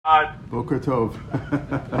Boker Tov.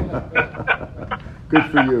 Good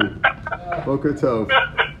for you. Boker Tov.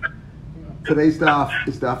 Today's daf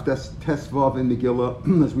is daf Tesvav in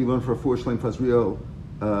Megillah, as we learned for Shlem Fazriel,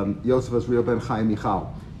 Yosef Azriel ben Chaim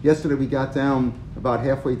Michal. Yesterday we got down about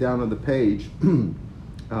halfway down on the page on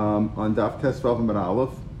daf Tesvav and Aleph,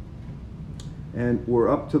 and we're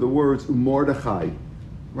up to the words Mordechai.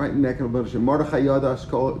 Right in Mordechai Yada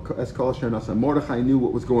Eskol Asher Nasa. Mordechai knew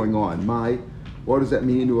what was going on. What does that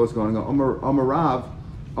mean? He knew what was going on.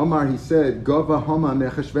 Omar, he said, Gova Haman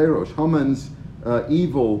Mechashverosh. Haman's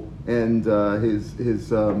evil and his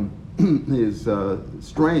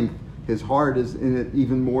strength, his heart is in it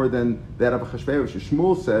even more than that of Achashverosh.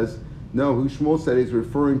 Shmuel says, no, who Shmuel said he's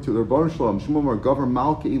referring to the Rebbeinu Shalom. Shmuel Mar govern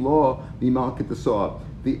Malka Ilah Mimalka Tesah.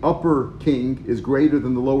 The upper king is greater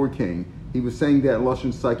than the lower king. He was saying that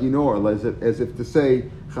Lashon Saginor, as if to say,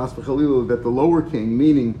 Chas v'chalilu, that the lower king,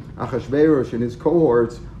 meaning Achashverosh and his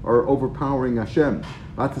cohorts, are overpowering Hashem.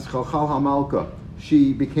 Vatis chalchal hamalka.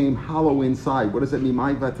 She became hollow inside. What does that mean?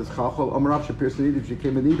 Vatis chalchal amarav shapir senidim. She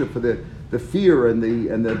became anita for the fear and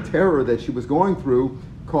the terror that she was going through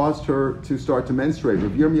caused her to start to menstruate.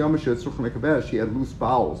 She had loose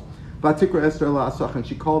bowels. Vatikra Esther Hasach, and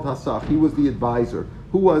she called Hasach. He was the advisor.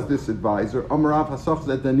 Who was this advisor? Amarav Hasach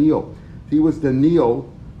zed Daniel. He was Daniel,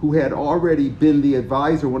 who had already been the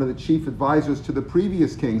advisor, one of the chief advisors to the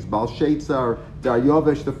previous kings, Belshazzar,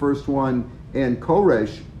 Daryavesh, the first one, and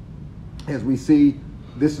Koresh. As we see,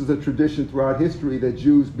 this is a tradition throughout history that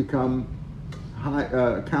Jews become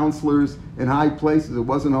counselors in high places. It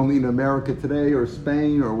wasn't only in America today or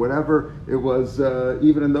Spain or whatever. It was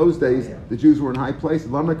even in those days, the Jews were in high places.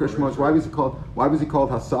 Why was he called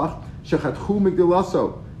Hasach? Shechatchu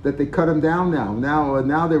migdalaso. That they cut him down now.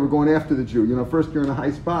 Now they were going after the Jew. First you're in a high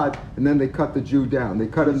spot, and then they cut the Jew down. They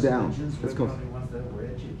cut him down. Let's go.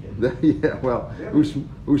 Yeah, well,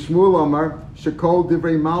 Ushmuel Omar Shekol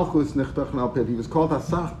Divrei Malchus Nechtach Nalpiv. He was called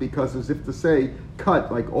Hasach because, as if to say,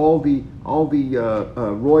 cut, like all the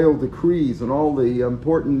royal decrees and all the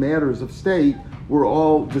important matters of state were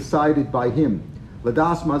all decided by him.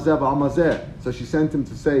 Ladas Mazev Al Mazeh. So she sent him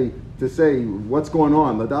to say what's going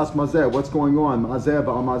on. Ladas Mazeh, what's going on? Mazev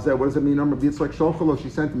Al Mazeh. What does it mean? It's like Sholchalo.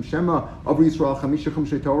 She sent him Shema of Yisrael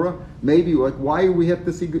Chamishachim Torah. Maybe like why we have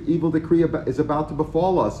to see evil decree is about to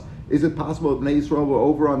befall us? Is it possible that Bnei Yisrael were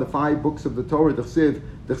over on the 5 books of the Torah, the Chsiv,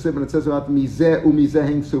 and it says about Mizeh uMizeh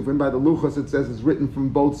Heng Sufim. By the Luchos it says it's written from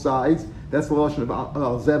both sides. That's the lashon of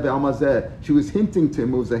Al-Zeh Al-Mazeh. She was hinting to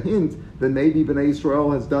him, it was a hint that maybe Bnei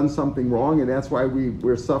Yisrael has done something wrong, and that's why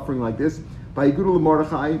we're suffering like this. Vayigulu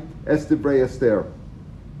Mordechai es divrei Esther.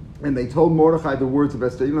 And they told Mordechai the words of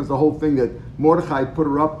Esther. It's the whole thing that Mordechai put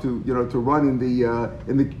her up to, to run in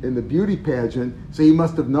the beauty pageant. So he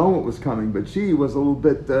must have known what was coming. But she was a little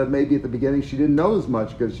bit maybe at the beginning she didn't know as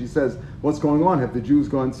much because she says, "What's going on? Have the Jews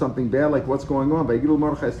gone something bad? Like what's going on?" Vayigulu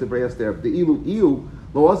Mordechai es divrei Esther. The ilu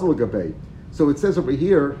lo azal gabei. So it says over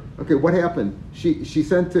here, okay, what happened? She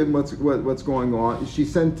sent him what's going on. She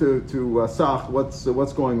sent to Sach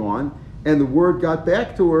what's going on. And the word got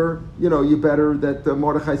back to her, you better, that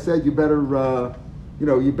Mordechai said, you better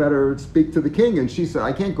speak to the king. And she said,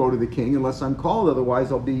 I can't go to the king unless I'm called,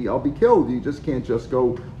 otherwise I'll be killed. You just can't just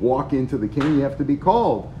go walk into the king, you have to be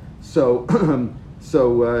called. So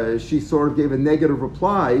she sort of gave a negative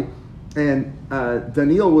reply, and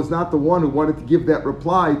Daniel was not the one who wanted to give that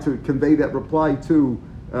reply, to convey that reply to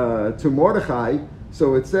Mordechai.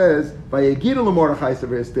 So it says, Vayegidu Mordechai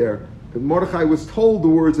Esther. Mordechai was told the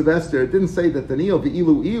words of Esther. It didn't say that Daniel,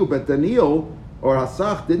 but Daniel or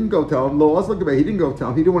Hasach didn't go tell him. Lo Azlagabe, he didn't go tell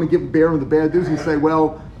him. He didn't want to give Bear the bad news and say,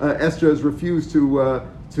 well, Esther has refused to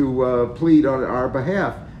plead on our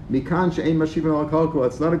behalf. Mikan she'ein mashivin al kalkula.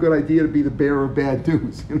 It's not a good idea to be the bearer of bad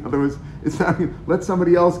news. In other words, it's not. Let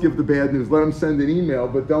somebody else give the bad news. Let him send an email,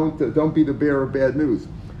 but don't be the bearer of bad news.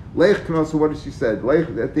 Leich Knosa, what did she say? At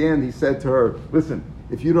the end, he said to her, listen,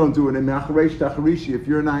 if you don't do it, if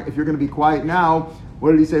you're going to be quiet now,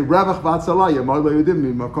 what did he say?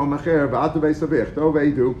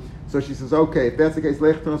 So she says, okay, if that's the case,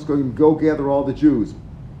 go gather all the Jews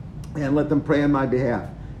and let them pray on my behalf.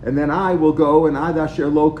 And then I will go and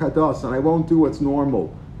adasher lo kadas, and I won't do what's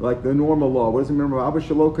normal, like the normal law. What does it mean? Abba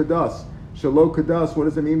shalo kadas. Shalo kadas, what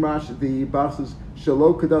does it mean, Rashi? The Bach says,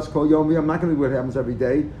 Shalo kadas kol yom. I'm not going to do what happens every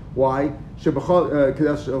day. Why?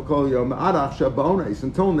 Kadas kol yom. Adach shabones.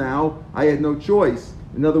 Until now, I had no choice.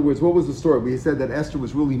 In other words, what was the story? We said that Esther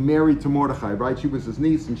was really married to Mordechai, right? She was his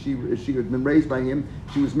niece, and she had been raised by him.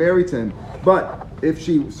 She was married to him. But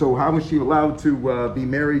how was she allowed to be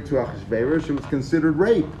married to Achashverosh? It was considered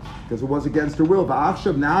rape because it was against her will.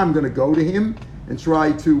 Now I'm going to go to him and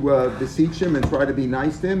try to beseech him and try to be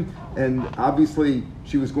nice to him. And obviously,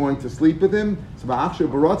 she was going to sleep with him. So v'achshav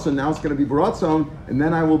baratzon, now it's going to be baratzon, and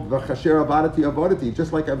then I will v'chasher avadati,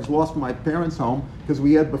 just like I was lost from my parents' home, because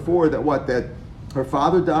we had before that her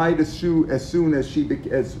father died as soon as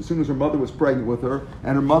her mother was pregnant with her,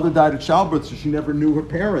 and her mother died of childbirth, so she never knew her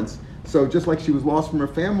parents. So just like she was lost from her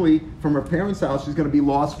family, from her parents' house, she's going to be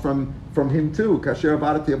lost from him too. Kasher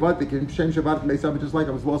avadati avadati, just like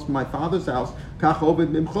I was lost from my father's house, kach oved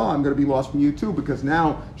mimcha, I'm going to be lost from you too, because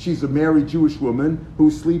now she's a married Jewish woman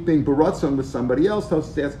who's sleeping baratzon with somebody else.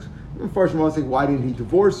 Tosfos asks, first of all, I say, why didn't he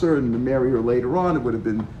divorce her and marry her later on? It would have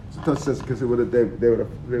been, because it would have,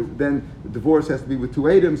 then the divorce has to be with two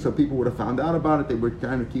Adim, so people would have found out about it. They were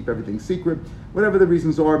trying to keep everything secret. Whatever the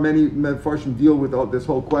reasons are, many Mefarshim deal with this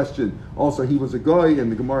whole question. Also, he was a goy,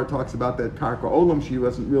 and the Gemara talks about that karka olam. She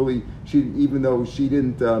wasn't really, even though she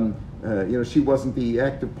didn't, she wasn't the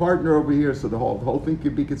active partner over here, so the whole thing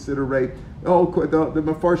could be considered rape. The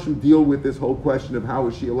Mefarshim deal with this whole question of how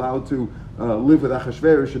is she allowed to live with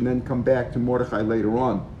Achashverosh and then come back to Mordechai later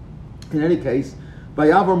on. In any case,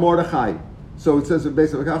 Vayavar Mordechai. So it says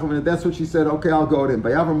basically, that's what she said. Okay, I'll go to him.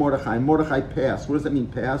 Vayavar Mordechai. Mordechai passed. What does that mean?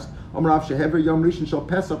 Passed. Amrav shehever yom rishon shel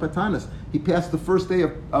Pesach atanas. He passed the first day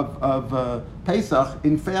of Pesach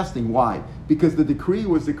in fasting. Why? Because the decree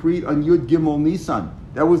was decreed on Yud Gimel Nisan.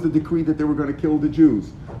 That was the decree that they were going to kill the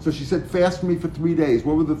Jews. So she said, fast for me for 3 days.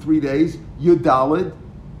 What were the 3 days? Yud Daled,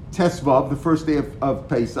 Tesvav, the first day of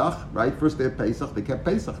Pesach, right? First day of Pesach. They kept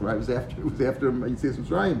Pesach, right? It was after Yitzias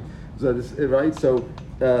Mitzrayim. So this, right? So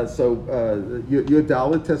Yud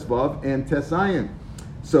Daled, Tesvav, and Tesayin.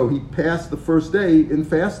 So he passed the first day in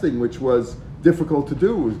fasting, which was difficult to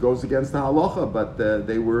do. It goes against the halacha, but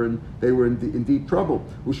they were in deep trouble.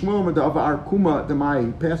 He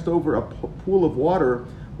passed over a pool of water.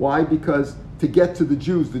 Why? Because to get to the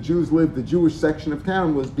Jews lived, the Jewish section of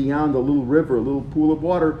town was beyond a little river, a little pool of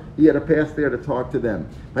water. He had to pass there to talk to them.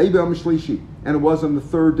 And it was on the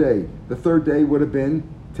third day. The third day would have been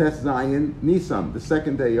Tes Zayin Nisan, the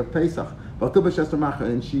second day of Pesach.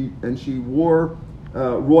 And she wore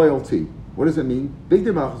royalty. What does it mean? Big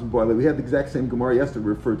Malchus Boiler. We had the exact same Gemara yesterday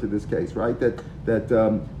referred to this case, right?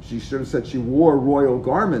 That she should have said she wore royal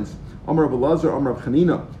garments. Amar of Elazar, Amar of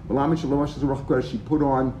Chanina. She put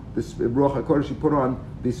on this Ruach HaKodesh. She put on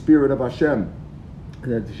the spirit of Hashem.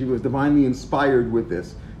 That she was divinely inspired with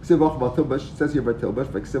this. It says here we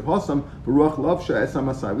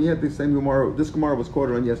had the same Gemara. This Gemara was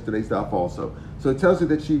quoted on yesterday's daf also. So it tells you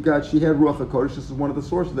that she had Ruach HaKodesh. This is one of the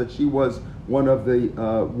sources that she was one of the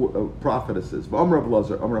prophetesses. Now,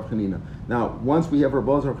 once we have Rav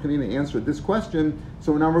Elazar Rav Chanina answered this question,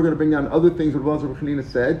 so now we're going to bring down other things Rav Elazar Rav Chanina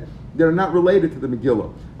said that are not related to the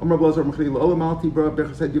Megillah.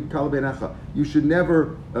 You should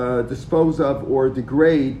never dispose of or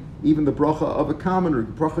degrade even the bracha of a commoner.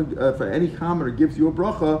 For any commoner gives you a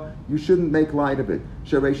bracha, you shouldn't make light of it.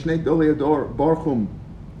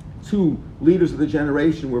 Two leaders of the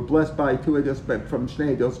generation were blessed by two from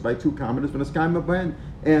Shnei Eidos by two commoners,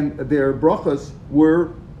 and their brachas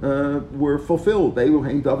were fulfilled. They were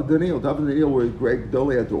David and Daniel. David and Daniel were great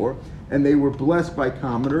Dolei Ador, and they were blessed by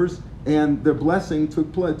commoners, and their blessing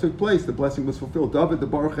took place. The blessing was fulfilled. David the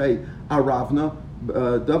Baruch Aravna.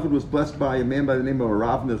 David was blessed by a man by the name of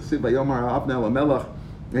Aravna.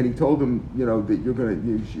 And he told him, that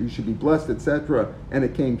you should be blessed, etc. And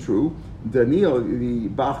it came true. Daniel, the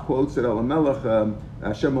Bach quotes that Elamelech,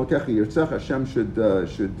 Hashem Lokecha Yirtzach, Hashem should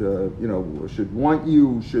want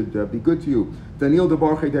you, should be good to you. Daniel the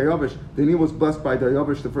Baruch Dayavish. Daniel was blessed by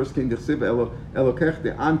Dayavish, the first king. Elokech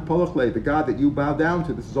the An Polachle, the God that you bow down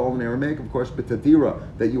to. This is all in Aramaic, of course, but Tadira,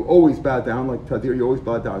 that you always bow down, like Tadir, you always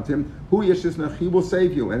bow down to him. Hu Yeshizna, he will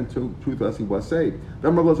save you, and to truth us, he was saved.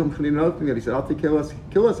 Another thing that he said, I'll take kill us,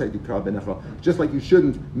 just like you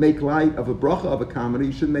shouldn't make light of a bracha of a commoner,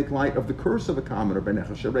 you shouldn't make light of the curse of a commoner.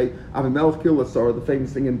 Benecha Sharei Avimelech killed Sarah, the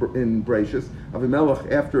famous thing in Bereshis.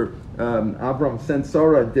 Avimelech, after Avram sent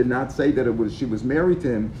Sarah, did not say that she was married to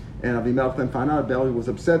him, and Avimelech then found out. Beli was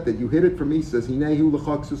upset that you hid it from me. Says Hinehu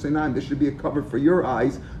l'chak suseinaim. This should be a cover for your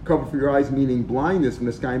eyes. Cover for your eyes meaning blindness from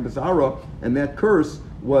the sky and Bazara, and that curse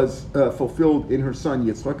was fulfilled in her son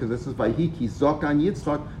Yitzchak, because this is Vayhiki Zokan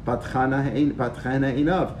Yitzchak Batchana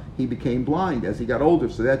Einav. He became blind as he got older.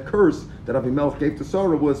 So that curse that Avimelech gave to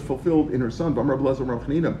Sarah was fulfilled in her son.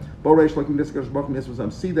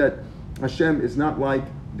 See that Hashem is not like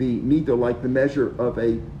the midah like the measure of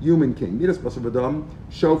a human king. Midas basar v'dam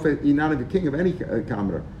shofet. You're not a king of any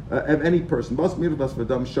commoner, of any person. Midas basar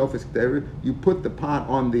v'dam shofet. You put the pot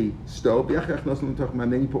on the stove,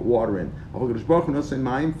 and then you put water in.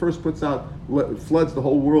 First puts out, floods the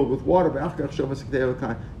whole world with water. Then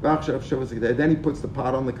he puts the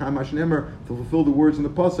pot on the kamash nemer to fulfill the words in the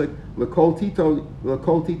pasuk. L'kol tito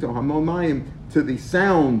hamon mayim, to the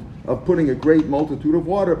sound of putting a great multitude of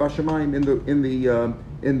water b'shamayim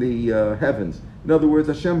in the heavens. In other words,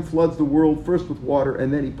 Hashem floods the world first with water,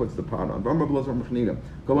 and then He puts the pot on. The water in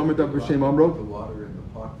the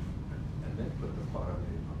pot, and then put the pot on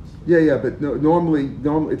the Yeah, but normally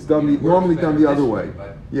it's done. Normally done the other way.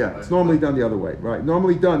 Yeah, it's normally done the other way, right?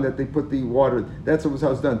 Normally done that they put the water. That's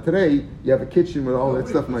how it's done. Today you have a kitchen with all that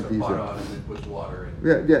stuff. Might be easier. And then puts water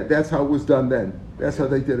in. Yeah, that's how it was done then. That's how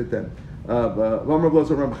they did it then. Whoever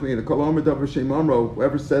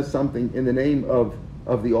says something in the name of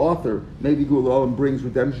the author, maybe Gulam brings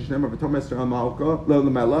redemption.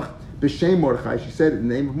 B'Shem Mordechai, she said it in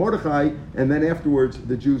the name of Mordechai, and then afterwards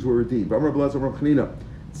the Jews were redeemed.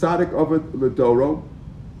 Tzaddik Ovid Ledoro.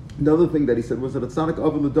 Another thing that he said was that a tzaddik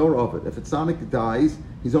Ovid Ledoro Ovid. If a tzaddik dies,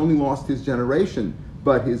 he's only lost his generation,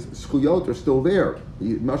 but his schuyot are still there.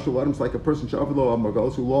 Mashal Adam's like a person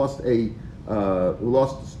who lost a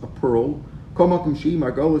pearl. It's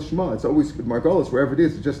always Margolis, wherever it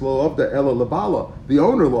is. It's just lo of the Ella Labala. The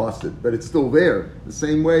owner lost it, but it's still there. The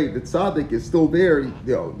same way the tzaddik is still there.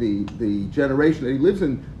 The generation that he lives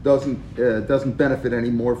in doesn't benefit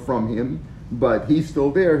anymore from him, but he's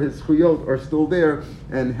still there. His chuyot are still there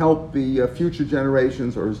and help the future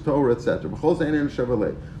generations or his Torah, etc.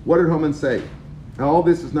 What did Haman say? Now, all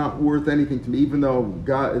this is not worth anything to me, even though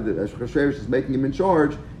God, Hashverosh is making him in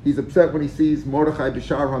charge. He's upset when he sees Mordechai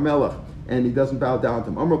Bishar HaMelech, and he doesn't bow down to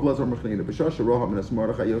him.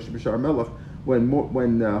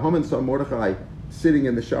 When Haman saw Mordechai sitting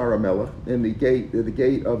in the Shar HaMelech, in the gate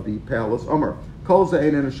of the palace, Amar, Kol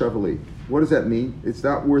Za'en and Shavali. What does that mean? It's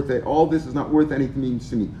not worth it. All this is not worth anything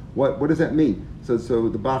to me. What does that mean? So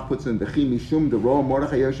the Bach puts in the Chimishum, the Ro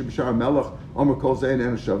Mordechai Yoshe B'Shar Melech, Amar Kol Zayin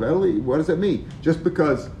and Shaveli. What does that mean? Just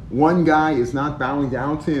because one guy is not bowing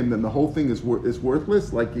down to him, then the whole thing is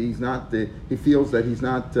worthless. Like he feels that he's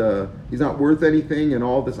not worth anything, and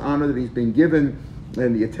all this honor that he's been given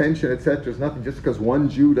and the attention, etc., is nothing just because one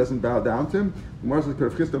Jew doesn't bow down to him.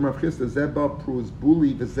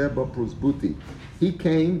 He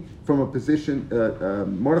came from a position.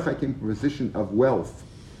 Mordechai came from a position of wealth.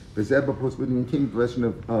 Came from a position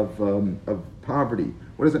of poverty.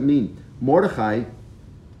 What does it mean? Mordechai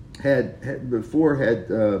had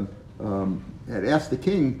asked the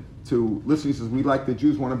king to listen. He says, "We like the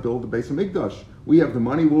Jews want to build the Beis Hamikdash. We have the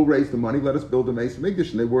money. We'll raise the money. Let us build the Beis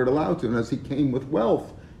Hamikdash." And they weren't allowed to. And as he came with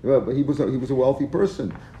wealth, he was a wealthy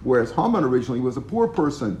person. Whereas Haman originally was a poor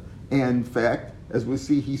person. And in fact, as we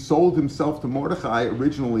see, he sold himself to Mordechai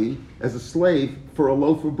originally as a slave for a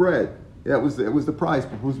loaf of bread. That was the price.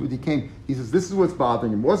 But he came. He says, "This is what's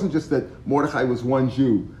bothering him. It wasn't just that Mordechai was one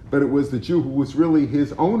Jew, but it was the Jew who was really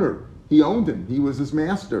his owner. He owned him. He was his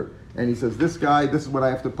master." And he says, "This guy, this is what I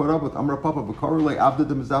have to put up with." Amra Papa B'Karule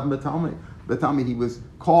Avdadim Zav Betami. He was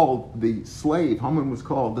called the slave. Haman was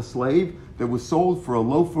called the slave that was sold for a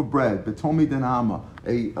loaf of bread. Betomi Denama,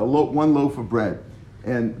 one loaf of bread.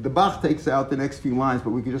 And the Bach takes out the next few lines, but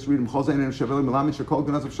we can just read them.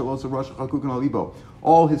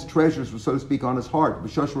 All his treasures were, so to speak, on his heart. When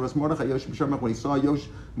he saw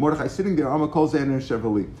Mordechai sitting there,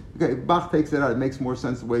 okay, Bach takes it out. It makes more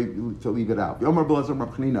sense the way to leave it out.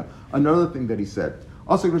 Another thing that he said.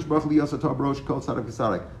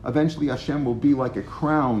 Eventually Hashem will be like a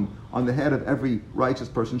crown on the head of every righteous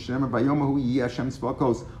person.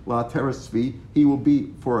 He will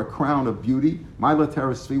be for a crown of beauty. What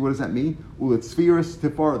does that mean? The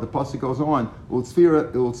pasuk goes on.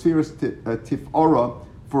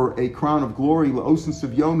 For a crown of glory.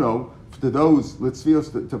 To those, those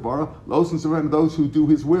who do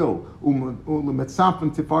His will,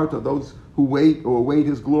 those who await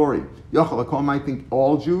His glory. I think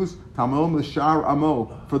all Jews,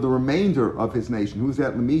 for the remainder of His nation. Who's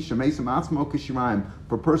that?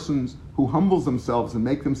 For persons who humbles themselves and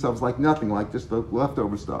make themselves like nothing, like just the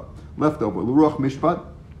leftover stuff. L'ruach mishpat,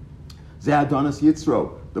 Adonis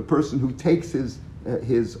Yitzro, the person who takes his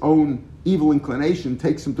own evil inclination,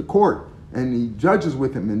 takes him to court. And he judges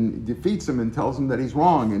with him and defeats him and tells him that he's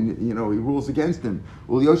wrong, and he rules against him.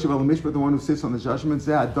 Ul Yoshev al Mishpat, the one who sits on the judgment,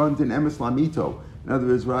 Zeh din emes lamito. In other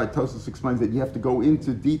words, right, Tosfos explains that you have to go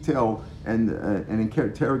into detail and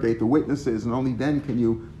interrogate the witnesses, and only then can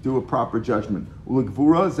you do a proper judgment. Ul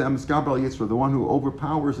Gvura zeh miskabel Yitzro, the one who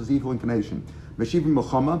overpowers his evil inclination. Meshivim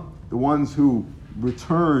Milchama, the ones who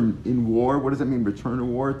return in war. What does that mean, return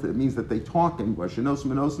in war? It means that they talk in war. They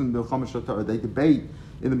debate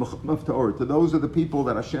in the Milchama of Torah. To those are the people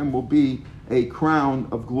that Hashem will be a crown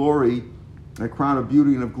of glory, a crown of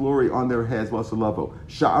beauty and of glory on their heads.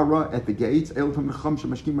 Sha'ara at the gates. These are the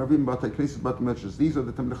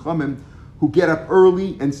Talmidei Chachamim who get up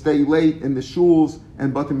early and stay late in the shuls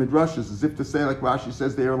and Batei Midrashos, as if to say, like Rashi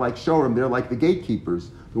says, they are like shorim, they're like the gatekeepers,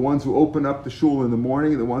 the ones who open up the shul in the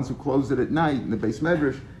morning, the ones who close it at night in the Beis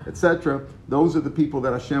Medrash, etc. Those are the people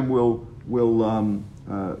that Hashem will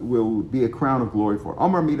be a crown of glory for.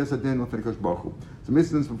 Amar Midas Adin L'Fnei Baruch Hu. Some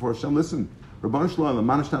incidents before Hashem. Listen, Rabbanu Shalom,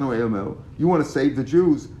 Manashtanu Eilmel. You want to save the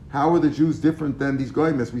Jews? How are the Jews different than these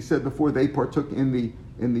goyim? As we said before, they partook in the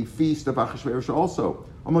feast of Achashverosh also.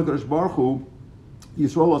 Amar Kadosh Baruch Hu,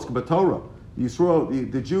 Yisrael oska b'Torah.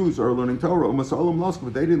 Yisrael, the Jews are learning Torah. Umasalam loska,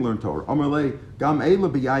 but they didn't learn Torah. Amar le gam eila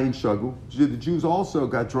b'yayin shagu. The Jews also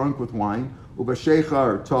got drunk with wine.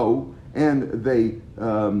 Ubashechar to, and they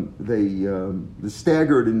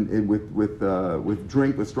staggered with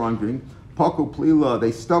drink, with strong drink. Paku plila,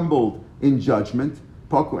 they stumbled in judgment.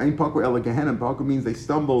 Paku ein paku ela gehenim. Paku means they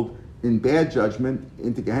stumbled in bad judgment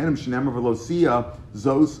into Gehenim. Shenamar velosia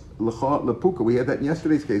zos lecha lepuka. We had that in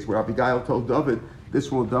yesterday's case where Abigail told David,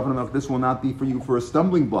 this will not be for you for a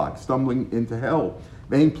stumbling block, stumbling into hell.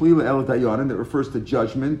 Vein plila el dayanim, that refers to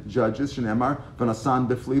judgment, judges. Shenamar v'nasan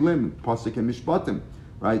beflilim, pasuk in Mishpatim,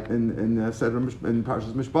 right? In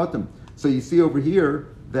Parshas Mishpatim. So you see over here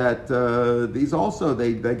that these also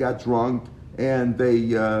they got drunk and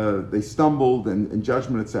they stumbled in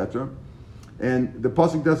judgment, etc. And the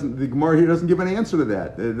Gemara here doesn't give an answer to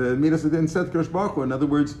that. The Midas Hadin said Kadosh Baruch Hu. In other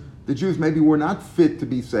words, the Jews maybe were not fit to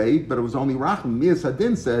be saved, but it was only Rachman. Midas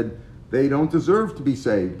Hadin said they don't deserve to be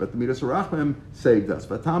saved, but the Midas Rachman saved us.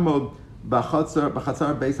 Vatamod b'chatzar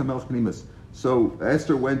beis hamelech pnimis. So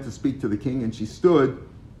Esther went to speak to the king, and she stood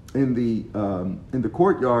in the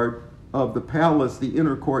courtyard of the palace, the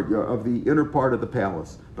inner courtyard of the inner part of the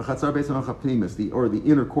palace. B'chatzar beis hamelech pnimis, the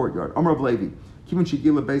inner courtyard. Amar of Levi. Once she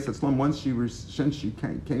came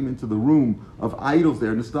into the room of idols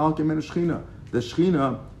there, the Shechina,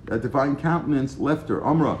 a divine countenance, left her.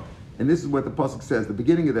 Amra, and this is what the pasuk says. The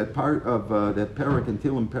beginning of that part of that parak in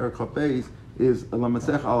Tilim, parak Chafez, is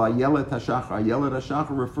Lamasech al Ayelet Hashachar. Ayelet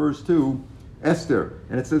Hashachar refers to Esther,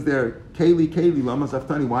 and it says there, Keli Keli Lama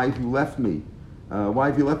Zaftani. Why have you left me? Why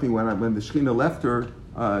have you left me? When the Shechina left her,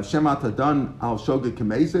 Shemat Hadan al Shogeg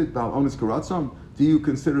Kamezet al Onis Karatzam. Do you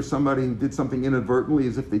consider somebody who did something inadvertently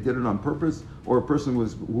as if they did it on purpose, or a person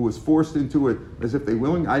who was forced into it as if they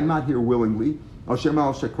willing? I'm not here willingly.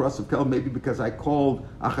 Maybe because I called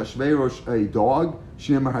Achashverosh a dog.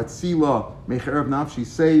 She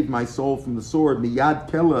saved my soul from the sword. Miyad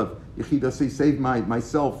Kelev Yechidasi saved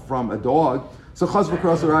myself from a dog. So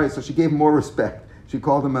so she gave him more respect. She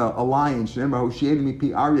called him a lion. Saved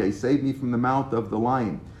me from the mouth of the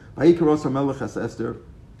lion. Esther.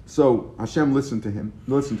 So Hashem listened to her.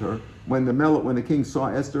 When the king saw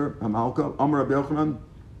Esther, Hamalka, Amar Rabbi Yochanan,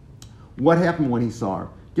 what happened when he saw her?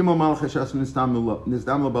 At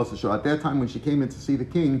that time, when she came in to see the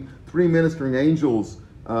king, 3 ministering angels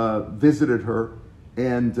visited her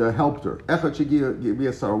and helped her.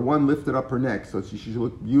 One lifted up her neck so she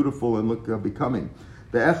looked beautiful and look becoming.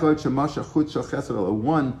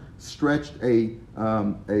 One stretched a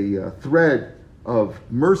thread of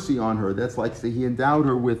mercy on her. That's like he endowed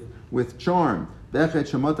her with charm.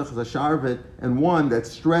 And one that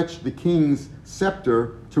stretched the king's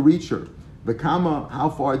scepter to reach her. How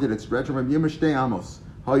far did it stretch?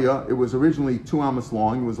 It was originally 2 amos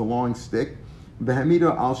long. It was a long stick.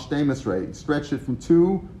 Stretched it from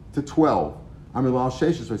 2 to 12.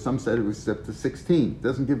 Some said it was up to 16. It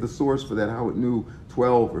doesn't give the source for that, how it knew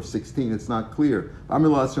 12 or 16. It's not clear.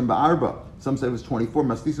 Some said it was 24.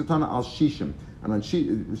 And then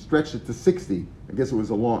she stretched it to 60. I guess it was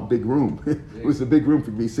a big room. It was a big room for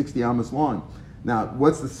it to be 60 amos long. Now,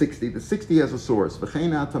 what's the 60? The 60 has a source. You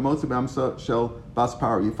find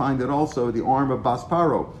it also the arm of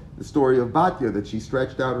Basparo, the story of Batya, that she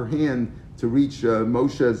stretched out her hand to reach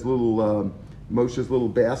Moshe's little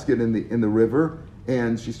basket in the river,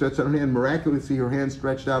 and she stretched out her hand. Miraculously, her hand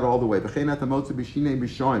stretched out all the way.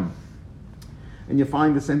 And you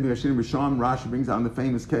find the same thing. Rashi brings out the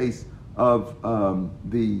famous case of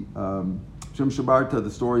the Shem Shabbarta, the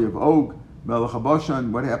story of Og, Melech HaBashan.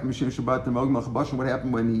 What happened to Shem Shabbarta, Og, Melech HaBashan? What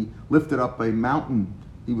happened when he lifted up a mountain?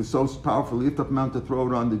 He was so powerful, he lifted up a mountain to throw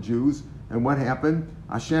it on the Jews. And what happened?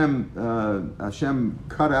 Hashem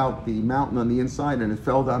cut out the mountain on the inside, and it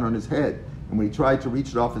fell down on his head. and when he tried to reach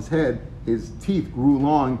it off his head, his teeth grew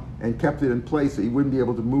long and kept it in place, so he wouldn't be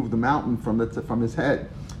able to move the mountain from his head.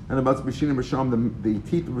 And about B'Shinem Risham, the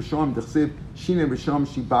teeth of Risham, D'chsiv Shinem Risham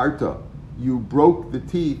Shibarta. You broke the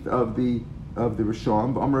teeth of the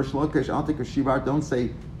Risham. Amar Shlokesh Altika Shibar. Don't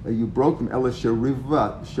say you broke them. Ela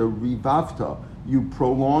Sharivavta. You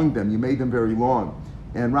prolonged them. You made them very long.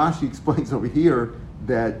 And Rashi explains over here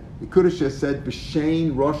that it could have just said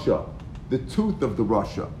B'Shein Rasha, the tooth of the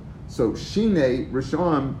Rasha. So Shine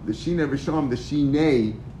Risham, the Shine Risham, the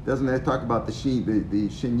Shine doesn't have to talk about the Shin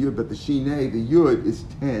Yud, but the Shine, the Yud is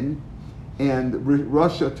 10. And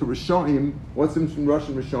Rasha to Rishonim, what's in from Rasha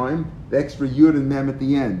and Rishonim? The extra Yud and Mem at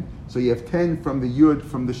the end. So you have 10 from the Yud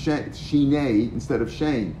from the Shine instead of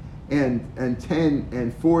Shane. And 10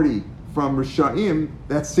 and 40 from Rishaim,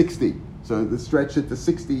 that's 60. So they stretch it to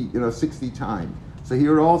 60, 60 times. So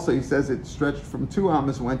here also he says it stretched from 2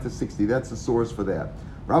 amas and went to 60. That's the source for that.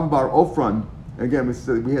 Rav Bar Ofran, again, we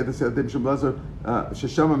had this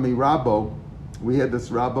Sheshama Mi Rabo. We had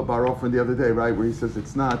this Rabba Bar Ofran the other day, right, where he says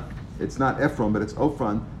it's not Ephron, but it's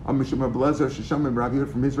Ofran. From his Rabbi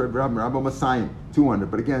Masayim,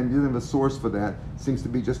 200. But again, you didn't have a source for that. It seems to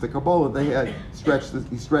be just a Kabbalah. They had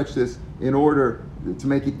he stretched this in order to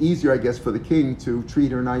make it easier, I guess, for the king to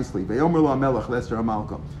treat her nicely.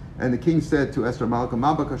 And the king said to Esther Malka,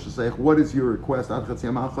 what is your request?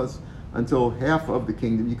 Until half of the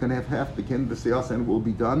kingdom, you can have half the kingdom, the siyasa, and it will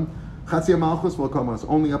be done. Chatzia Malchus will come us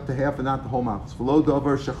only up to half and not the whole Malchus. V'lo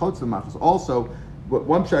dover shechotz the Malchus. Also,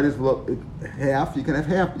 one shot is half, you can have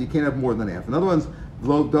half, but you can't have more than half. Another one's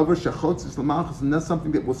v'lo dover shechotz is the Malchus, and that's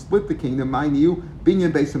something that will split the kingdom. Mind you,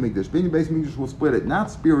 Binyan Beis Hamikdash. Binyan Beis Hamikdash will split it,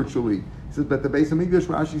 not spiritually. He says, but the Beis Hamikdash,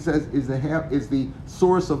 Rashi says, is the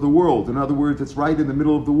source of the world. In other words, it's right in the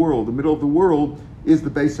middle of the world. The middle of the world is the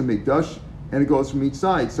Beis Hamikdash, and it goes from each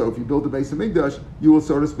side. So if you build the Beis Hamikdash, you will,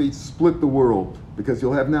 so to speak, split the world, because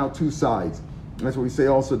you'll have now 2 sides. And that's what we say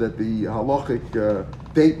also, that the halachic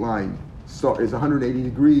date line is 180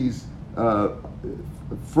 degrees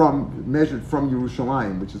measured from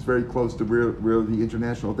Yerushalayim, which is very close to where the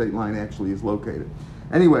international date line actually is located.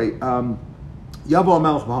 Anyway, Yavo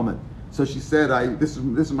Melech Haman. So she said, this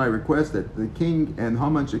is my request, that the king and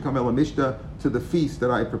Haman should come Elamishta to the feast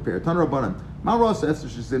that I prepared. Tan Rabbanan. Maros Esther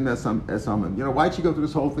Shizim as Haman. Why'd she go through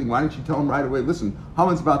this whole thing? Why didn't she tell him right away, listen,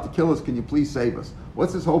 Haman's about to kill us, can you please save us?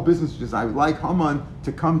 What's this whole business? Just, I would like Haman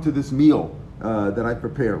to come to this meal that I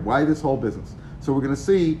prepared. Why this whole business? So we're going to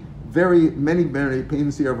see many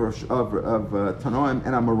opinions here of Tanoim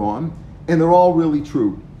and Amoraim, and they're all really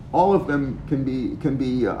true. All of them can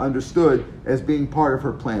be understood as being part of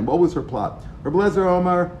her plan. What was her plot? Rabbi Lezer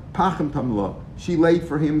Omar Pachim Tamla. She laid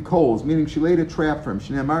for him coals, meaning she laid a trap for him.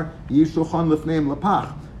 Shneimar Yishulchan Lefneim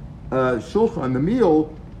Lapach. Shulchan, the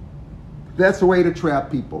meal, that's a way to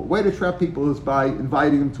trap people. The way to trap people is by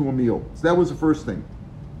inviting them to a meal. So that was the first thing.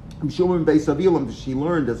 She learned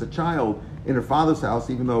as a child in her father's house,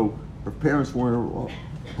 even though her parents weren't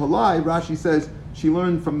alive. Rashi says she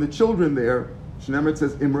learned from the children there. Shneimar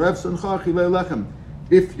says, Imrev Sancha Chilei Lechem.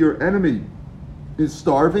 If your enemy is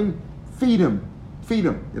starving, feed him.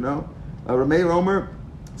 Ramei Omer.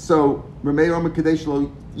 So Ramei Omer Kadesh Lo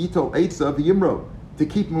Yitol Eitza V'Yimro, to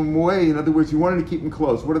keep him away. In other words, you wanted to keep him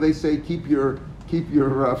close. What do they say? Keep your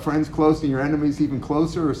friends close and your enemies even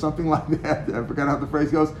closer, or something like that. I forgot how the phrase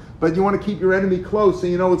goes. But you want to keep your enemy close so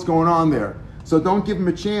you know what's going on there. So don't give him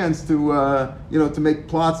a chance to make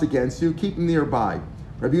plots against you. Keep him nearby.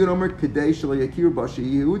 Rabbi Omer Kadesh Lo Yakir Bashi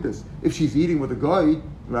Yehudis. If she's eating with a guy,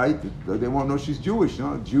 right, they won't know she's Jewish.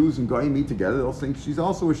 Jews and goyim meet together; they'll think she's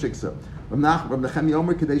also a shiksa. When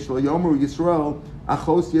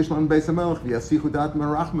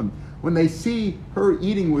they see her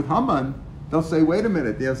eating with Haman, they'll say, "Wait a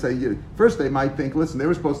minute." They'll say, first they might think, "Listen, they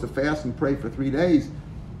were supposed to fast and pray for 3 days."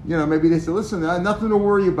 Maybe they say, "Listen, nothing to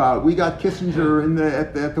worry about. We got Kissinger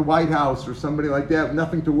at the White House or somebody like that.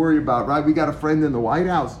 Nothing to worry about, right? We got a friend in the White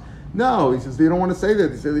House." No, he says they don't want to say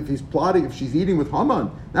that. He says if he's plotting, if she's eating with Haman,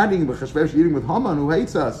 not eating with Cheshvesh, she's eating with Haman, who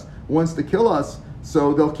hates us, who wants to kill us.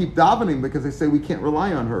 So they'll keep davening because they say we can't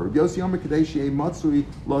rely on her.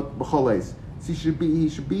 He should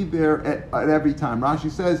be there at every time. Rashi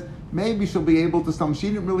says maybe she'll be able to stumble. She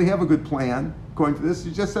didn't really have a good plan, according to this.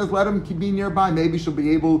 She just says let him be nearby. Maybe she'll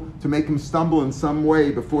be able to make him stumble in some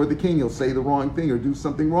way before the king. He'll say the wrong thing or do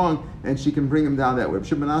something wrong, and she can bring him down that way.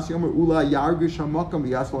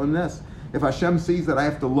 If Hashem sees that I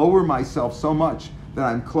have to lower myself so much, that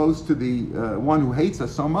I'm close to the one who hates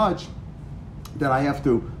us so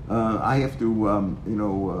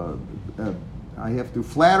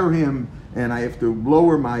flatter him, and I have to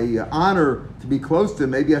lower my honor to be close to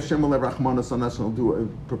him. Maybe Hashem will have rachmanos on us and will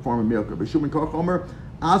perform a miracle.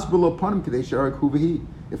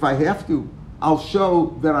 If I have to, I'll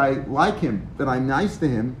show that I like him, that I'm nice to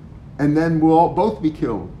him, and then we'll all both be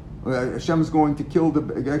killed. Hashem is going to kill the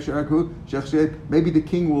maybe the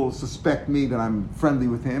king will suspect me that I'm friendly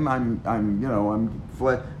with him. I'm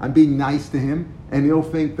being nice to him, and he'll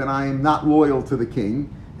think that I am not loyal to the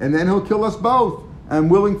king, and then he'll kill us both. I'm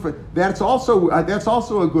willing for that's also a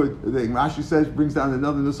good thing. Rashi says, brings down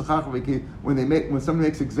another nusach when somebody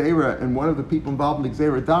makes a gzeira and one of the people involved in the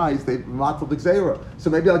gzeira dies, they matal the gzeira. So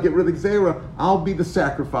maybe I'll get rid of the gzeira. I'll be the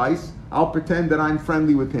sacrifice. I'll pretend that I'm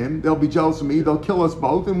friendly with him. They'll be jealous of me. They'll kill us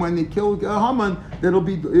both. And when they kill Haman,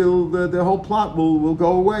 the whole plot will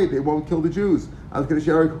go away. They won't kill the Jews.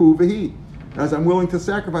 As I'm willing to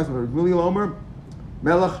sacrifice him.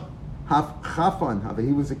 Melech Chafan,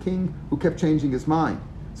 he was a king who kept changing his mind.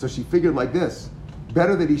 So she figured like this: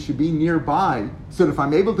 better that he should be nearby, so that if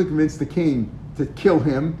I'm able to convince the king to kill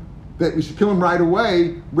him, that we should kill him right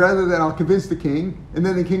away, rather than I'll convince the king, and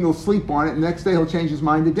then the king will sleep on it, and the next day he'll change his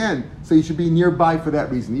mind again. So he should be nearby for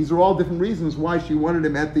that reason. These are all different reasons why she wanted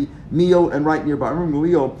him at the meal and right nearby. Remember,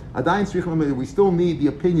 we still need the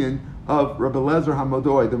opinion of Rabbi Lezer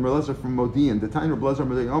HaModoi, the Rabbi Lezer from Modian, the time Rabbi Lezer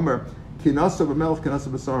HaModoi Omer, Kinasa B'melech Kinasa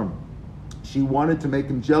B'sarim. She wanted to make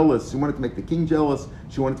him jealous. She wanted to make the king jealous.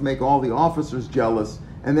 She wanted to make all the officers jealous.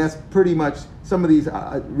 And that's pretty much, some of these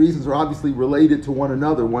reasons are obviously related to one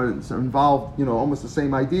another. One involved, almost the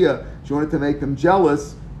same idea. She wanted to make them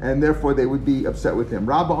jealous, and therefore they would be upset with him.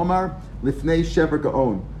 Rabba Omar, Lifnei Shever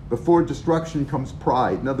Gaon. Before destruction comes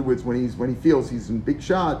pride. In other words, when he feels he's in big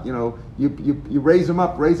shot, you raise him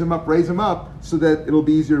up, so that it'll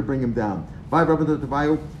be easier to bring him down.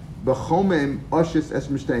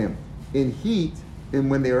 In heat,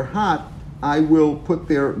 and when they are hot, I will put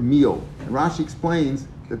their meal. And Rashi explains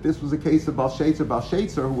that this was a case of Belshazzar.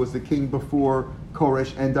 Belshazzar, who was the king before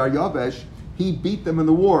Koresh and Daryavesh, he beat them in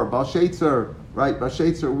the war. Belshazzar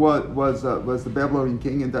was the Babylonian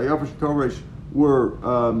king, and Daryavesh and Koresh were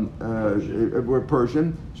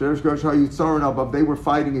Persian. They were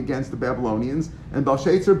fighting against the Babylonians, and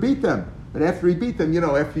Belshazzar beat them. But after he beat them,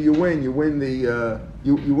 after you win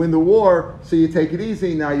the war, so you take it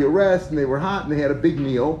easy, now you rest, and they were hot, and they had a big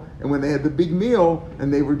meal, and when they had the big meal,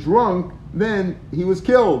 and they were drunk, then he was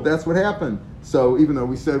killed. That's what happened. So even though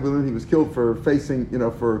we said he was killed for facing, he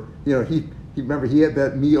remember he had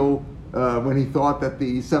that meal when he thought that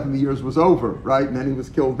the 70 years was over, right? And then he was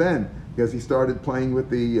killed then, because he started playing with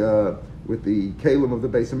the kalim of the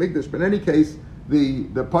Beis Hamikdash. But in any case, the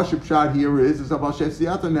Pashup shot here is that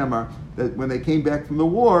when they came back from the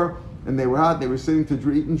war and they were hot, they were sitting to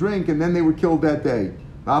eat and drink, and then they were killed that day.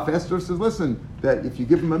 Esther says, listen, that if you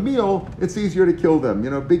give them a meal, it's easier to kill them.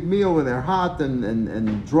 Big meal and they're hot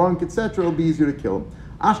and drunk, etc., it'll be easier to kill them.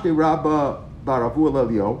 Ashke Rabba Baravu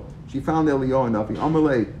Elio, she found Elio enough.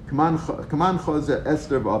 Amalei, Kaman Chaza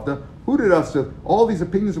Esther Vavda. Who did Esther? All these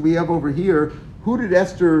opinions that we have over here, who did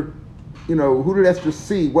Esther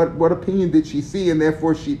see? What opinion did she see? And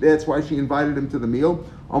therefore that's why she invited him to the meal.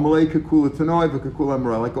 Amalei Kakula Tanoi, Kakula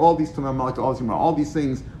Amra. Like all these Tanoi, like all these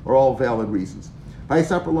things are all valid reasons. Haman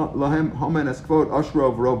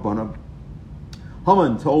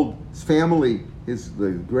told his family,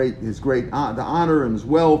 the honor and his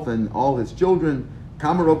wealth and all his children.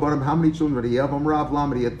 How many children did he have?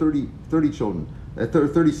 He had 30 children,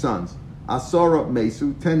 30 sons. Asara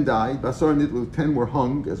Mesu, 10 died. Asara Nitlu, 10 were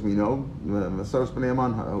hung, as we know. Asara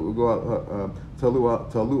Spaneaman,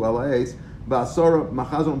 Talu Alaes. Asara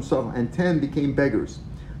Machazom Psachim, and 10 became beggars.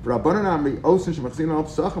 For Rabbanan Amri, Osin Shemachzin Al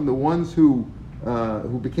Psachim, the ones who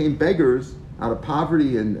became beggars out of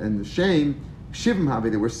poverty and shame, Shivim Havi,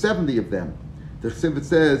 there were 70 of them. The Chesivit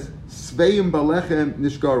says, Sveim Balechem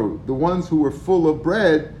Nishgaru, the ones who were full of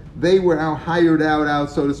bread, they were now hired out,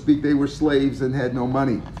 so to speak, they were slaves and had no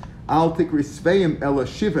money. Al Tikri Sveim Ela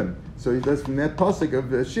Shivim. So he does from that pasuk of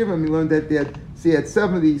Shivim, he learned that he had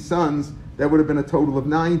 70 sons. That would have been a total of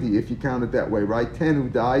 90 if you count it that way, right? 10 who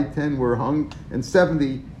died, 10 were hung, and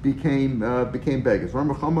 70 became beggars. There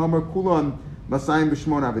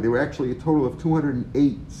were actually a total of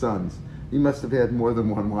 208 sons. He must have had more than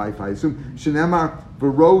one wife, I assume. Shenemar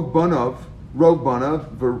v'rov banav.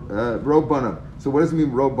 So what does it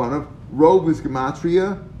mean, rov banav? Rov is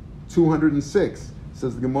gematria 206.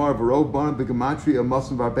 Says the Gemara, v'rov banav b'gematria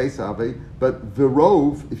masim v'arbeisave. But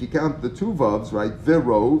v'rov, if you count the two vavs, right?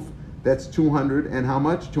 V'rov, that's 200 and how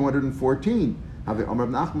much? 214. V'rov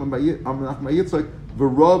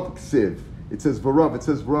ksiv. It says Varov. It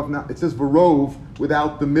says Varov. It says Varov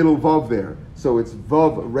without the middle Vav there. So it's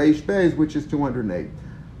Vav Reish Beis, which is 208.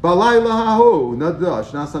 That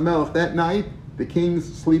night, the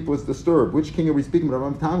king's sleep was disturbed. Which king are we speaking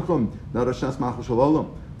about? The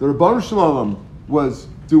Rebbeinu Shalom was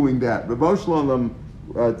doing that. Rebbeinu Shalom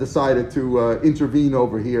decided to intervene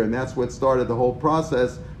over here, and that's what started the whole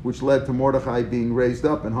process, which led to Mordechai being raised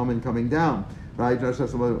up and Haman coming down. Right? That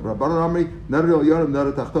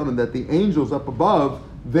the angels up above,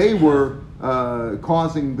 they were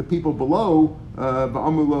causing the people below,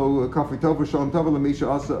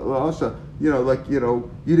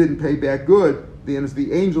 you didn't pay back good. The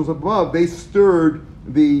angels above, they stirred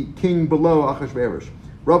the king below, Achashverosh.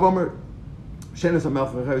 Rav Omer,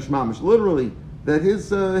 literally, that his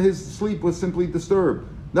sleep was simply disturbed.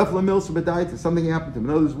 Something happened to him. In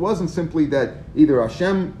other words, it wasn't simply that either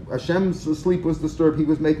Hashem's sleep was disturbed, he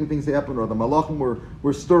was making things happen, or the Malachim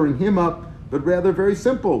were stirring him up, but rather very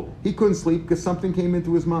simple. He couldn't sleep because something came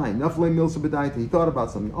into his mind. He thought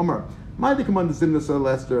about something. Omar,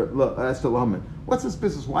 what's this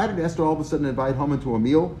business? Why did Esther all of a sudden invite Haman to a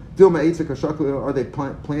meal? Are they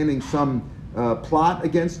planning some plot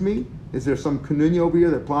against me? Is there some Kanunya over here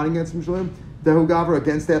they're plotting against me? Dehugaver,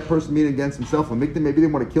 against that person, meaning against himself. Maybe they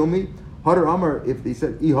want to kill me. Hadar Amar, if they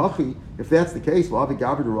said Ihachi, if that's the case,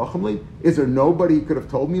 is there nobody who could have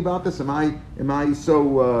told me about this? Am I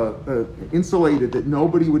so insulated that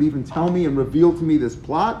nobody would even tell me and reveal to me this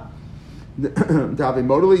plot?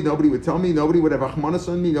 Nobody would tell me. Nobody would have achmanas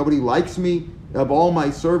on me. Nobody likes me. Of all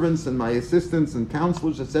my servants and my assistants and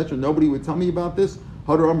counselors, etc., nobody would tell me about this.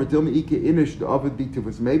 Maybe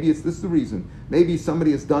this is the reason. Maybe somebody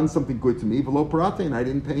has done something good to me, and I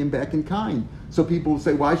didn't pay him back in kind. So people will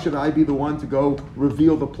say, why should I be the one to go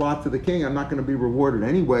reveal the plot to the king? I'm not going to be rewarded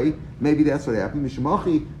anyway. Maybe that's what happened.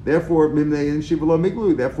 Therefore,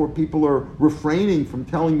 people are refraining from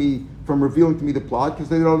revealing to me the plot because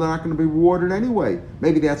they know they're not going to be rewarded anyway.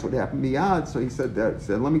 Maybe that's what happened. Miyad, so he said,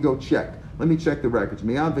 let me go check. Let me check the records.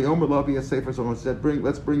 Miyad ve'omer lavi sefer. Someone said,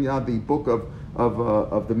 let's bring out the book of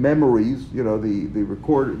the memories,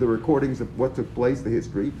 the recordings of what took place, the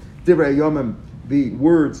history. Divrei Yomim, the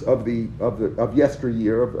words of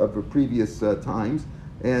yesteryear, of the previous times,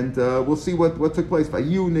 and we'll see what took place.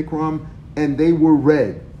 Vayu Nikram, and they were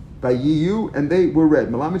read. Vayu, and they were read.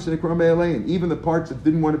 Malamich Nikram Me'alein, even the parts that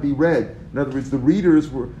didn't want to be read. In other words, the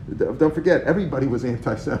readers were, don't forget, everybody was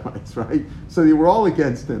anti-Semites, right? So they were all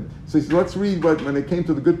against him. So he said, let's read when it came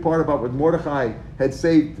to the good part about what Mordechai had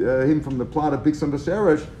saved him from the plot of Bigsan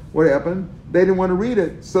B'Seresh. What happened? They didn't want to read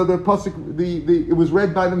it, so it was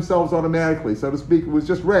read by themselves automatically, so to speak. It was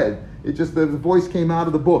just read. It just the voice came out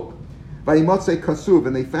of the book. Vayimotze Kasuv,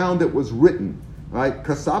 and they found it was written. Right?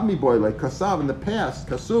 Kasav mi boy, like Kasav in the past.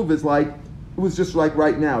 Kasuv is like, it was just like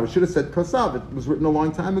right now. It should have said Kasav. It was written a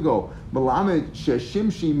long time ago. Malamed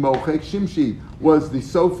Sheshimshi Mochek. Shimshi was the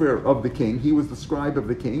sofer of the king. He was the scribe of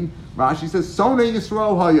the king. Rashi says, Sone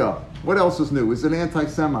Yisrael Haya. What else is new? It's an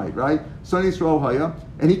anti-Semite, right? Sone Yisrael Haya.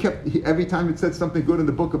 And every time it said something good in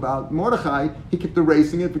the book about Mordechai, he kept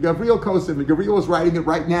erasing it. But Gavriel Kosev, and Gavriel was writing it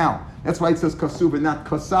right now. That's why it says Kasuv and not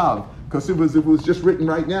Kasav. Because it was just written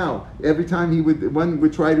right now. Every time one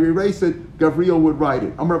would try to erase it, Gavriel would write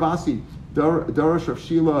it. Amar Vasi, Darash Rav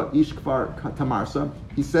Shila Ishkvar Tamarsa.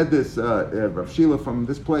 He said this, Rav Shila from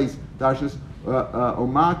this place, Darshas,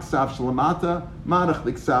 Omak Sav Shalamata, Marach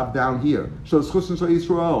Liksav down here. So Schus and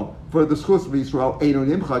Israel, for the Schus of Israel, Eino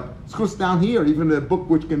Nimchak, Schus down here, even the book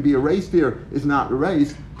which can be erased here is not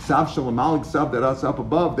erased. Ksav Shalamalik Ksav, that us up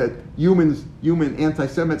above, that human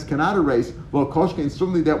anti-Semites cannot erase. Well, Koshkin,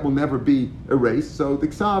 certainly that will never be erased. So the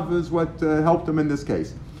Ksav is what helped him in this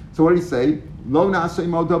case. So what did he say? Lo Nasei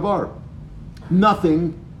Mo Davar.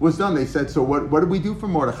 Nothing was done. They said, so what did we do for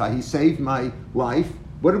Mordechai? He saved my life.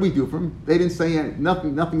 What did we do for him? They didn't say anything.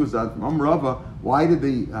 Nothing was done for him. Rava, why did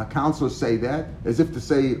the counselors say that? As if to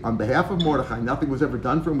say, on behalf of Mordechai, nothing was ever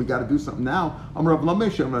done for him. We got to do something now. Rav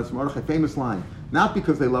Lamesha, Mordechai, famous line. Not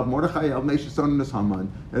because they love Mordechai, El Nation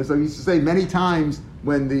Haman. And so he used to say many times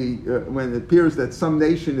when it appears that some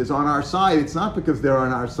nation is on our side, it's not because they're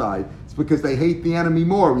on our side. It's because they hate the enemy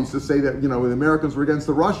more. We used to say that, when the Americans were against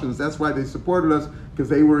the Russians, that's why they supported us, because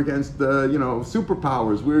they were against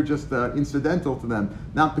superpowers. We were just incidental to them,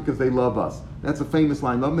 not because they love us. That's a famous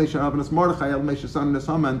line. Love Nation Haman Mordechai, El Nation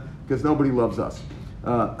Haman, because nobody loves us.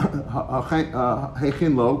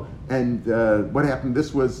 Hechinlo, and what happened?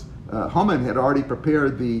 This was Haman had already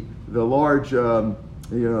prepared the large,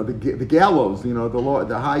 the gallows,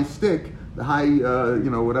 the high stick, the high,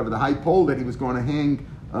 the high pole that he was going to hang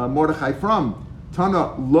Mordechai from.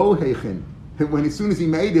 Tana lo hechin. As soon as he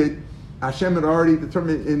made it, Hashem had already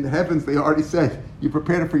determined in the heavens. They already said you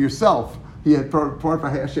prepared it for yourself. He had prepared for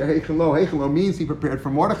Heichen Lo. Heichen Lo means he prepared for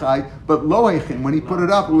Mordechai, but Lo Heichen, when he put it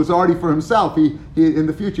up, it was already for himself. He in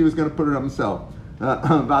the future he was going to put it up himself.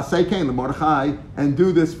 Vasei came to Mordechai and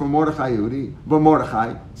do this for Mordechai Yehudi, but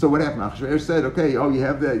Mordechai. So what happened? Achashverosh said, "Okay, you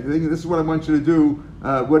have that. This is what I want you to do."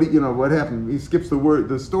 What happened? He skips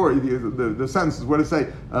the story, the sentences. What did it say?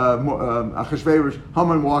 Achashverosh,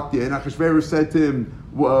 Haman walked in. Achashverosh said to him,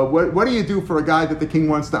 "What do you do for a guy that the king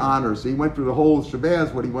wants to honor?" So he went through the whole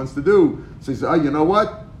shabazz, what he wants to do. So he said, "Oh, you know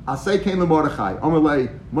what? Asay came to Mordechai. Amalei,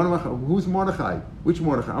 who's Mordechai? Which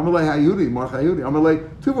Mordechai? Amalei Hayudi, Mordechai Hayudi. Amalei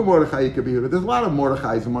Tuva Mordechai Yikabihuda. There's a lot of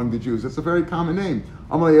Mordechais among the Jews. It's a very common name.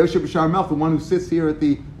 Amalei Yosef B'Shar Melch, the one who sits here at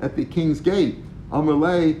the king's gate.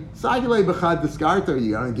 Amalei Sagilei B'Chad Diskarta.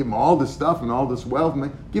 You gotta give him all this stuff and all this wealth.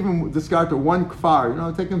 Give him Diskarta one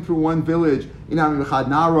kfar. Take him through one village. B'Chad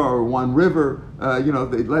Nara or one river.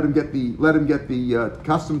 They let him get the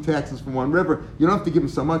custom taxes from one river. You don't have to give him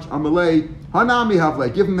so much. Amalei Hanami Havle.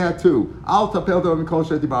 Give him that too. Al Tapel Dov Kol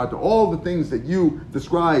Shetibarta. All the things that you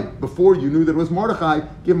described before you knew that it was Mordechai.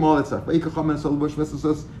 Give him all that stuff.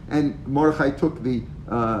 And Mordechai took the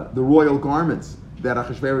royal garments that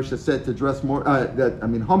Achashverosh had said to dress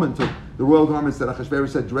Haman took the royal garments that Achashverosh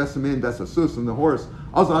said dress him in. That's a sus and the horse.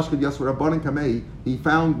 Also, Ashkad Yasur Rabbanan Kamei. He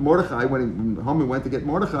found Mordechai when Haman went to get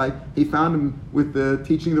Mordechai. He found him with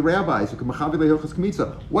teaching the rabbis.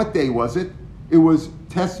 What day was it? It was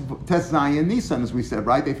Tes Zayin Nisan, as we said,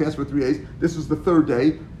 right? They fast for 3 days. This was the third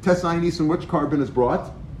day. Tes Zayin Nisan. Which carbon is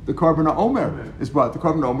brought? The carbon of Omer is brought. The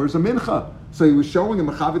carbon of Omer is a mincha. So he was showing him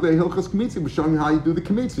Hilchas Kmitza. He was showing him how you do the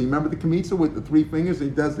Kmitza. You remember the Kmitza with the 3 fingers? He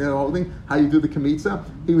does the whole thing. How you do the Kmitza?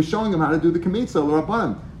 He was showing him how to do the Kmitza.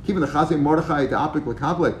 L'Rabbanan. Keeping the Chazay Mordechai the Apik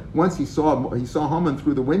L'Kavle. Once he saw Haman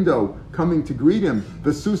through the window coming to greet him. The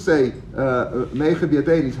Susei Meichav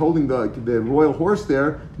Yadei, and he's holding the royal horse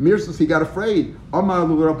there. Mirsus, he got afraid. Amar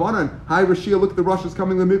L'Rabbanan. Hi Rashia, look, the Rosh is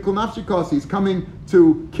coming. L'Mikul Nafshikos. He's coming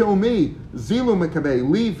to kill me. Zilu Mekavei.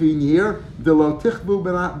 Leave in here. Delo Tichvu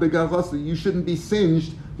Begavos. You shouldn't be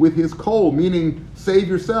singed with his coal, meaning save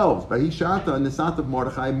yourselves. By Hishata and the Sat of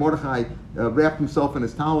Mordechai. Mordechai wrapped himself in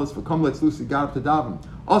his talis. For come, let's loose. He got up to daven.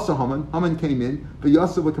 Also Haman came in, but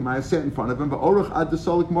Yosef Kamai sat in front of him, but Orach ad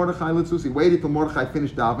Desolik Mordechai Litzus. He waited till Mordechai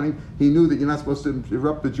finished davening. He knew that you're not supposed to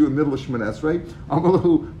interrupt the Jew in the middle of Shemoneh Esrei.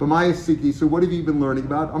 Amalahu B'Maya Siki. So what have you been learning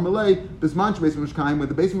about? Amalei Bismanch Beis Mishkaim, when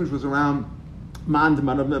the Beis Midrash was around,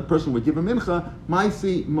 a person would give a mincha.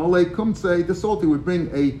 Maisi Malei Kumtze. The salty would bring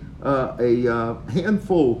a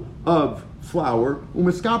handful of flour,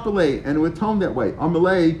 umiskapele, and it would tone that way.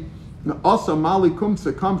 Amalei. Also, Mali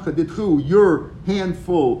Kumsa Kamcha Ditchu, your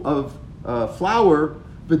handful of flour,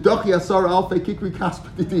 V'dochi Asar Alfei Kikri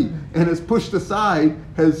Kaspatiti, and has pushed aside,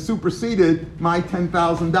 has superseded my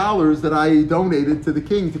 $10,000 that I donated to the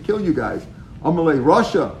king to kill you guys. Amalei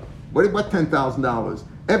Russia, what $10,000?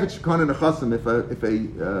 Evet Shekon and Achasim,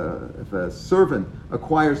 if a servant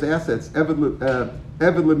acquires assets, Eved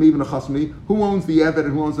Lemiv and Achasmi, who owns the Evet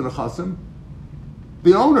and who owns the Achasim?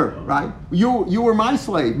 The owner, right? You were my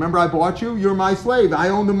slave. Remember, I bought you. You're my slave. I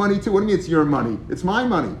own the money too. What do you mean it's your money? It's my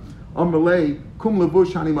money. Amalei kum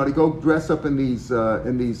levush hanimari. Go dress up in these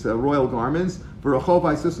royal garments. For a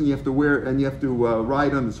chovai system, you have to wear and you have to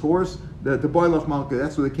ride on this horse. The boilach malka.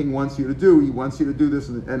 That's what the king wants you to do. He wants you to do this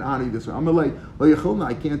and honor this. Amalei lo yechulna.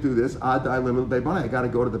 I can't do this. Adai lemil beibana. I got to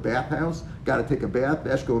go to the bathhouse. Got to take a bath.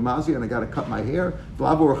 Eshko mazi, and I got to cut my hair.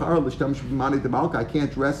 Vlavo rachar l'shtam shvimani demalka. I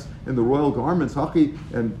can't dress in the royal garments, hachi,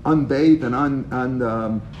 and unbathed and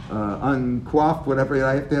uncoiffed, whatever.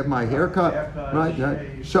 I have to have my hair cut, right?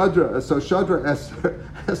 Shadra. So Shadra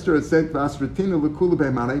Esther had sent Vasratina l'kula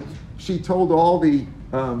beimani. She told all the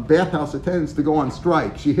bathhouse attendants to go on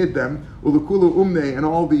strike. She hid them. Ulukulu umne, and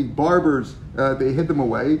all the barbers, they hid them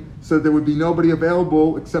away, so there would be nobody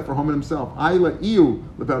available except for Haman himself. Ayla iu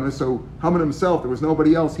lebanon. So Haman himself, there was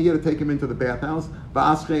nobody else. He had to take him into the bathhouse.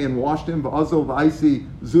 Va'asche, and washed him. Va'azol va'isi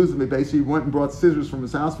zuzim. Basically, went and brought scissors from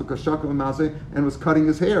his house for kashakal and was cutting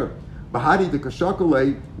his hair. Bahadi the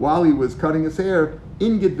kashakale, while he was cutting his hair,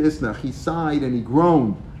 ingid bisnach, he sighed and he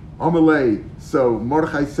groaned. Amalei. So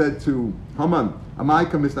Mordechai said to Haman,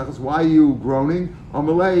 Amaika misnachas, why are you groaning?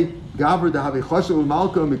 Amalei, Gavr dahavi choshel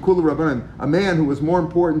malka mikula rabbanim, a man who was more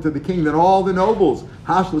important to the king than all the nobles.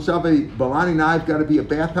 Hash l'shavei balani, now I've got to be a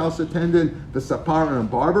bathhouse attendant, the sapar and a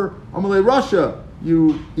barber. Amalei, Russia,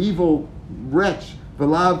 you evil wretch.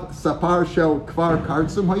 Velav sapar shel kvar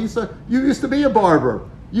kartzum ha'isa. You used to be a barber.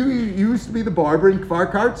 You used to be the barber in Kfar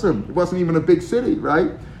Kartzum. It wasn't even a big city,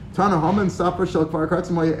 right? Tana Haman Safar Shel Kfar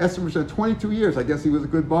Kartzum 22 years. I guess he was a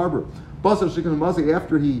good barber. Basar Shikon Mazi,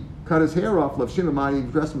 after he cut his hair off, Lavshinamani,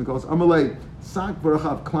 he dressed him and goes, Amalei, Sak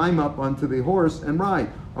Varachav, climb up onto the horse and ride.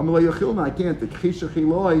 Amalei Yachilna, I can't. The Chisha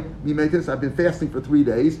Chiloi, me made this. I've been fasting for 3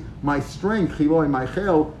 days. My strength, Chiloi, my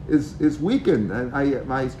chel, is weakened. And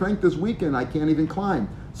my strength is weakened. I can't even climb.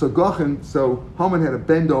 So Haman had to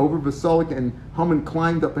bend over, Vasolik, and Haman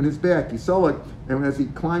climbed up on his back. And as he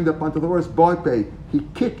climbed up onto the horse, Barpe, he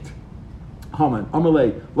kicked Haman.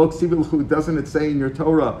 Amalei, Lok Sivilchu, doesn't it say in your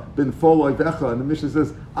Torah, Ben Foloi Vecha, and the Mishnah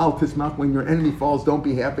says, Al Tismach, when your enemy falls, don't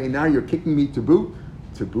be happy, and now you're kicking me to boot?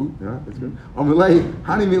 To boot, yeah, that's good. Amalei,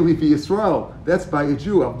 Hanimili fi Yisrael, that's by a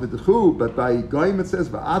Jew, but by Goyim it says,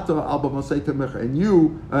 Va'ata Alba Mosei Tamech, and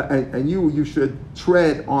you should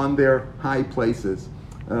tread on their high places.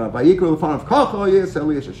 Vayikra l'fan of Kacha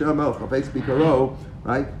Yisrael Yeshashem Melech Chavetz Bikaro,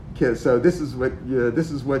 right? So this is what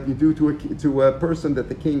you do to a person that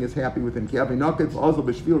the king is happy with him.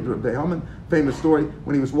 Famous story,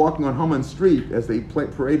 when he was walking on Haman's street as they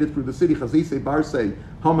paraded through the city, Chazise Barsei,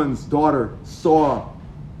 Haman's daughter saw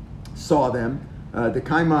them. The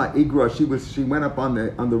Kaima Igra, she went up on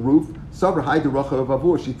the roof. Sabra Haidaracha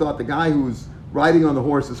Vavur. She thought the guy who's riding on the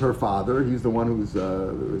horse is her father. He's the one who's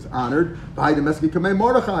honored. And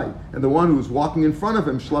the one who's walking in front of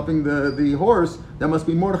him, schlepping the horse, that must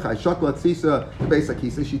be Mordechai. Shaklat Sisa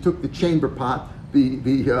Besakisa. She took the chamber pot, the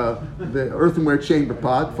earthenware chamber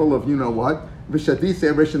pot, full of you know what.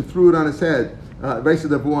 Vishadise and threw it on his head. Resa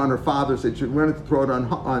Davu on her father said she wanted to throw it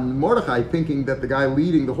on Mordechai, thinking that the guy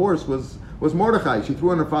leading the horse was Mordechai. She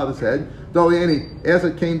threw it on her father's head. Doliani, as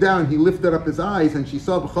it came down, he lifted up his eyes and she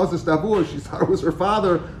saw B'chazas Davur. She thought it was her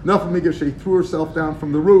father. Nafamiga, she threw herself down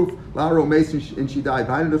from the roof. Laro Mason, and she died.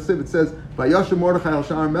 Behind the sieve it says, Vayasha Mordechai al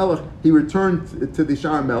Shar Melech. He returned to the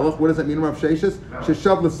Shar Melech. What does that mean, Rav Sheshis?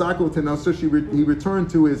 Sheshav l'sako tenasur. He returned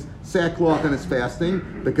to his sackcloth and his fasting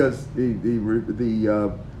because they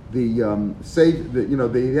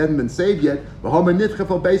hadn't been saved yet. And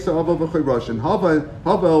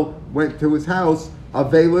Havel went to his house,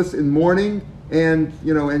 Avelis, in mourning and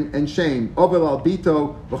shame. Avel al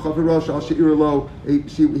Bito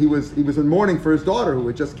he was in mourning for his daughter who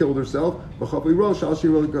had just killed herself.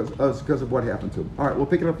 Because of what happened to him. All right, we'll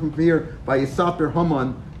pick it up from here by Yisaper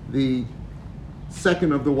Haman, the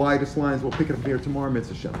second of the widest lines. We'll pick it up here tomorrow,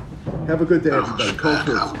 Mitzvah Shem. Have a good day, everybody. Kol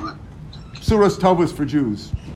Tov. Psuros Tovos for Jews.